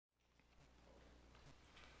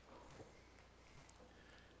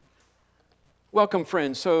Welcome,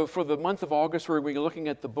 friends. So for the month of August, we're going to be looking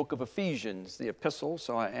at the book of Ephesians, the epistle.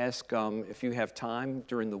 So I ask if you have time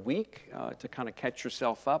during the week to kind of catch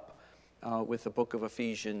yourself up with the book of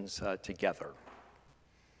Ephesians together.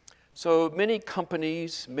 So many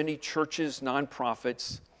companies, many churches,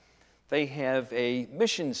 nonprofits, they have a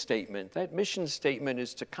mission statement. That mission statement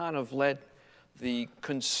is to kind of let the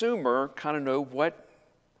consumer kind of know what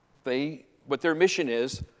their mission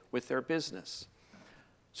is with their business.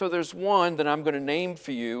 So there's one that I'm going to name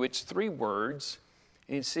for you. It's 3 words,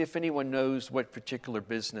 and see if anyone knows what particular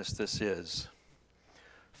business this is.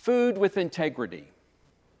 Food with integrity.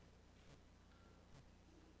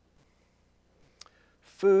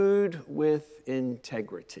 Food with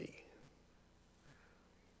integrity.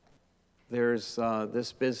 There's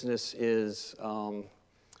this business is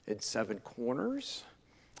in Seven Corners.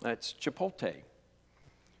 That's Chipotle.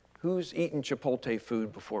 Who's eaten Chipotle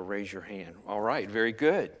food before? Raise your hand. All right, very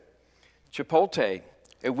good. Chipotle,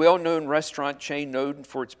 a well-known restaurant chain known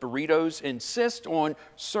for its burritos, insists on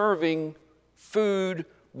serving food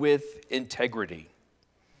with integrity.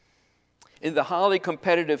 In the highly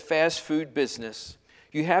competitive fast food business,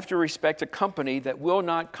 you have to respect a company that will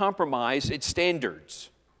not compromise its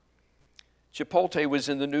standards. Chipotle was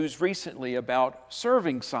in the news recently about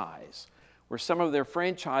serving size, where some of their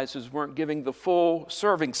franchises weren't giving the full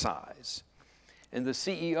serving size. And the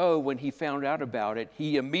CEO, when he found out about it,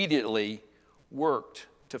 he immediately worked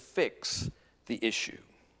to fix the issue.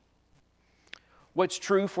 What's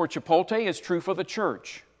true for Chipotle is true for the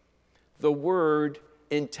church. The word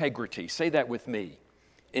integrity. Say that with me.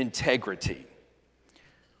 Integrity.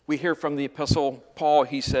 We hear from the Apostle Paul,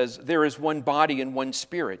 he says, there is one body and one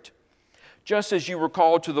spirit. Just as you were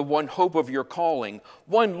called to the one hope of your calling,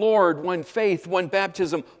 one Lord, one faith, one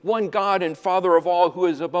baptism, one God and Father of all, who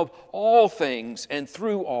is above all things and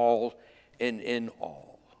through all and in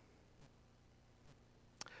all.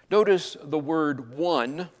 Notice the word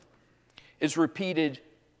one is repeated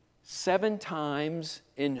 7 times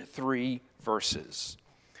in 3 verses.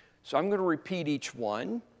 So I'm going to repeat each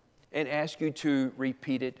one and ask you to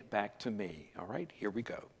repeat it back to me. All right, here we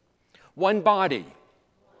go. One body.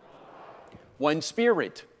 One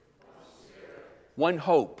spirit, one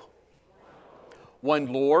hope,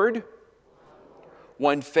 one Lord,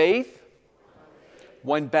 one faith,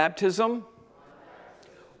 one baptism,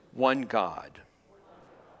 one God.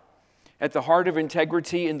 At the heart of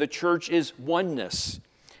integrity in the church is oneness.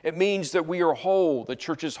 It means that we are whole, the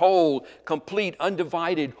church is whole, complete,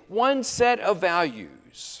 undivided, one set of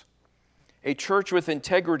values. A church with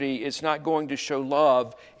integrity is not going to show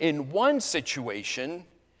love in one situation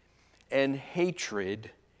and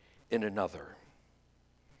hatred in another.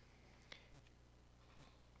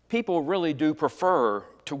 People really do prefer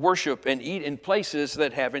to worship and eat in places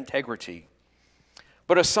that have integrity.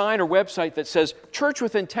 But a sign or website that says church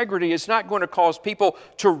with integrity is not going to cause people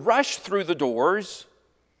to rush through the doors.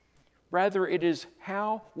 Rather, it is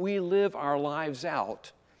how we live our lives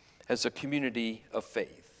out as a community of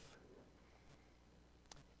faith.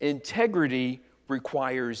 Integrity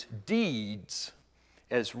requires deeds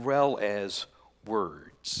as well as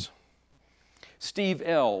words. Steve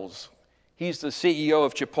Ells, he's the CEO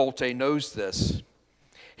of Chipotle, knows this.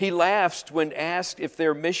 He laughs when asked if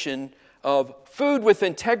their mission of food with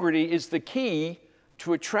integrity is the key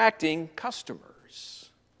to attracting customers.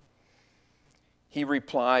 He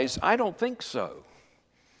replies, I don't think so.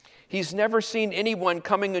 He's never seen anyone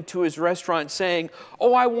coming into his restaurant saying,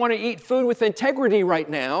 oh, I want to eat food with integrity right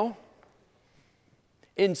now.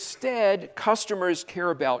 Instead, customers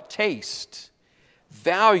care about taste,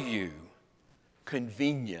 value,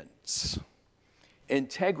 convenience.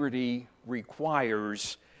 Integrity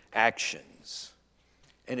requires actions,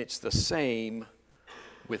 and it's the same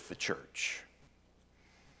with the church.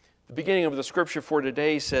 The beginning of the scripture for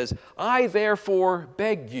today says, I therefore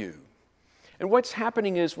beg you. And what's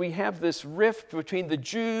happening is we have this rift between the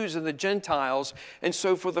Jews and the Gentiles. And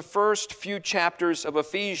so for the first few chapters of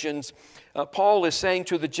Ephesians, Paul is saying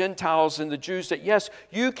to the Gentiles and the Jews that, yes,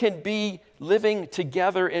 you can be living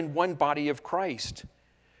together in one body of Christ.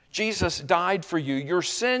 Jesus died for you. Your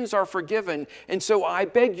sins are forgiven. And so I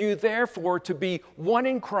beg you, therefore, to be one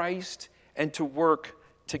in Christ and to work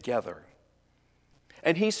together.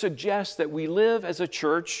 And he suggests that we live as a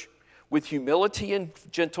church with humility and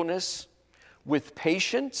gentleness, with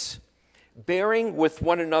patience, bearing with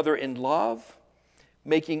one another in love,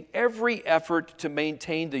 making every effort to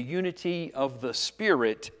maintain the unity of the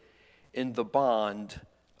Spirit in the bond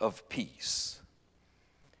of peace.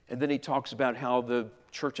 And then he talks about how the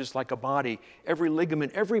church is like a body, every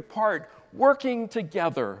ligament, every part working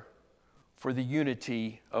together for the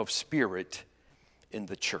unity of spirit in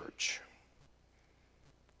the church.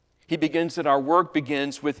 He begins that our work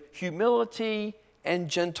begins with humility and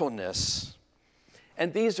gentleness.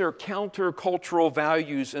 And these are countercultural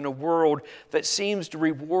values in a world that seems to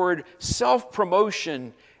reward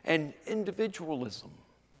self-promotion and individualism.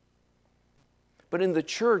 But in the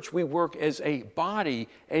church, we work as a body,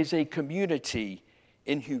 as a community,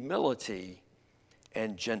 in humility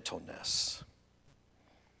and gentleness.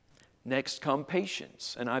 Next come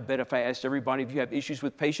patience. And I bet if I asked everybody if you have issues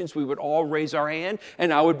with patience, we would all raise our hand,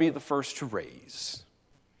 and I would be the first to raise.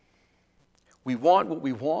 We want what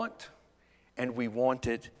we want, and we want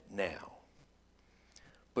it now.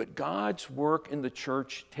 But God's work in the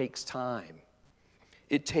church takes time.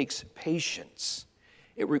 It takes patience.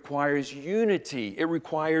 It requires unity. It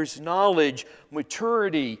requires knowledge,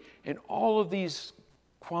 maturity, and all of these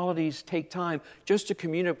qualities take time just to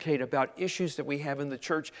communicate about issues that we have in the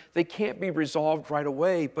church. They can't be resolved right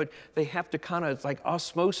away, but they have to kind of, like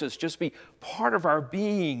osmosis, just be part of our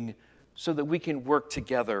being so that we can work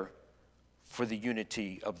together for the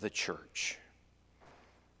unity of the church.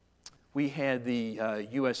 We had the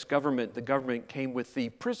U.S. government, the government came with the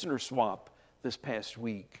prisoner swap this past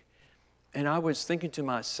week. And I was thinking to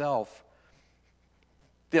myself,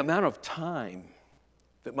 the amount of time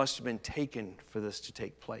that must have been taken for this to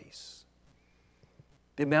take place,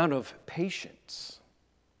 the amount of patience,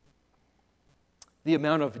 the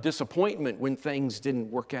amount of disappointment when things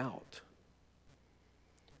didn't work out.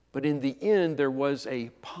 But in the end, there was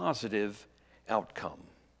a positive outcome.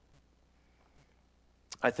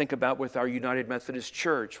 I think about with our United Methodist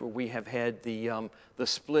Church, where we have had the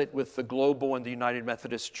split with the Global and the United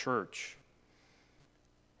Methodist Church,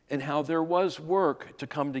 and how there was work to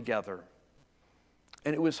come together.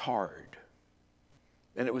 And it was hard.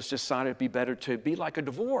 And it was decided it'd be better to be like a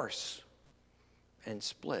divorce and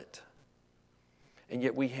split. And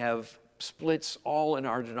yet we have splits all in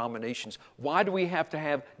our denominations. Why do we have to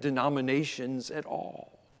have denominations at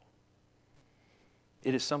all?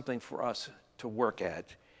 It is something for us to work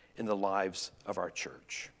at in the lives of our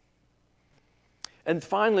church. And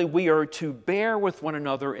finally, we are to bear with one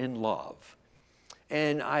another in love.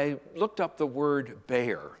 And I looked up the word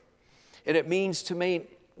bear, and it means to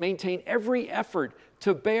maintain every effort.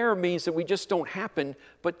 To bear means that we just don't happen,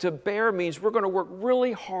 but to bear means we're going to work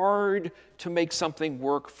really hard to make something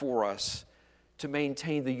work for us, to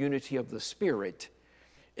maintain the unity of the Spirit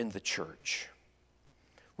in the church.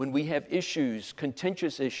 When we have issues,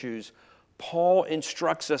 contentious issues, Paul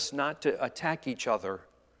instructs us not to attack each other,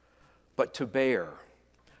 but to bear,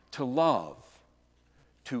 to love,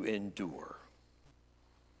 to endure.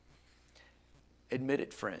 Admit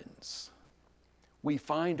it, friends, we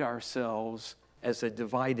find ourselves as a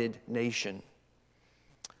divided nation.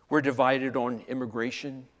 We're divided on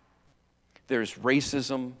immigration. There's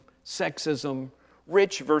racism, sexism,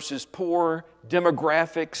 rich versus poor,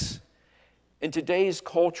 demographics. In today's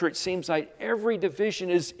culture, it seems like every division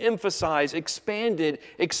is emphasized, expanded,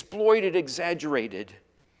 exploited, exaggerated.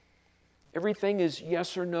 Everything is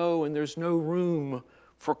yes or no, and there's no room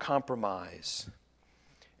for compromise.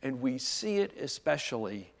 And we see it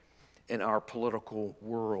especially in our political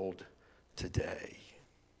world today.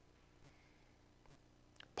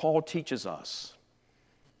 Paul teaches us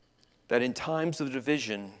that in times of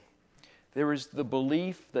division, there is the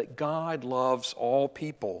belief that God loves all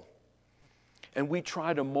people. And we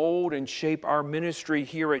try to mold and shape our ministry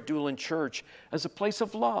here at Doolin Church as a place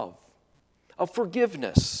of love, of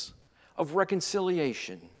forgiveness, of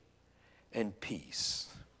reconciliation, and peace.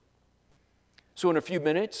 So in a few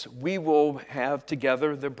minutes, we will have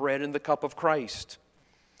together the bread and the cup of Christ.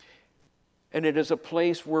 And it is a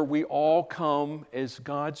place where we all come as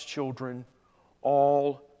God's children,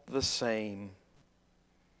 all the same.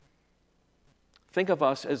 Think of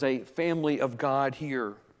us as a family of God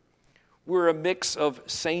here. We're a mix of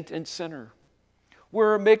saint and sinner.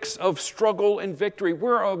 We're a mix of struggle and victory.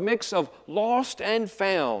 We're a mix of lost and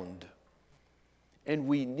found. And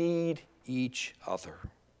we need each other.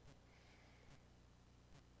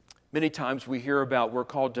 Many times we hear about we're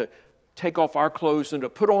called to take off our clothes and to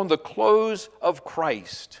put on the clothes of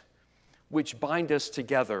Christ, which bind us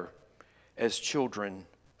together as children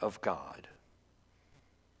of God.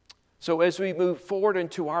 So as we move forward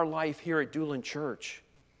into our life here at Doolin Church,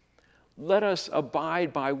 let us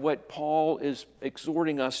abide by what Paul is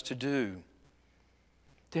exhorting us to do,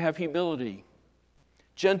 to have humility,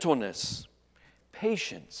 gentleness,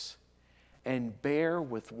 patience, and bear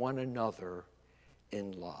with one another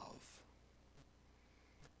in love.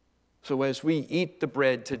 So as we eat the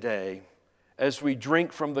bread today, as we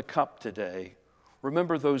drink from the cup today,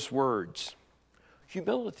 remember those words: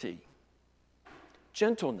 humility,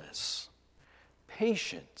 gentleness,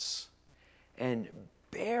 patience, and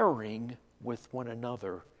bearing with one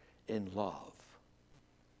another in love.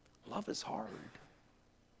 Love is hard,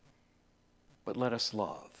 but let us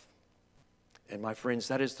love. And my friends,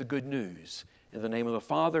 that is the good news. In the name of the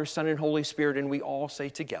Father, Son, and Holy Spirit, and we all say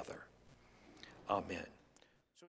together, Amen.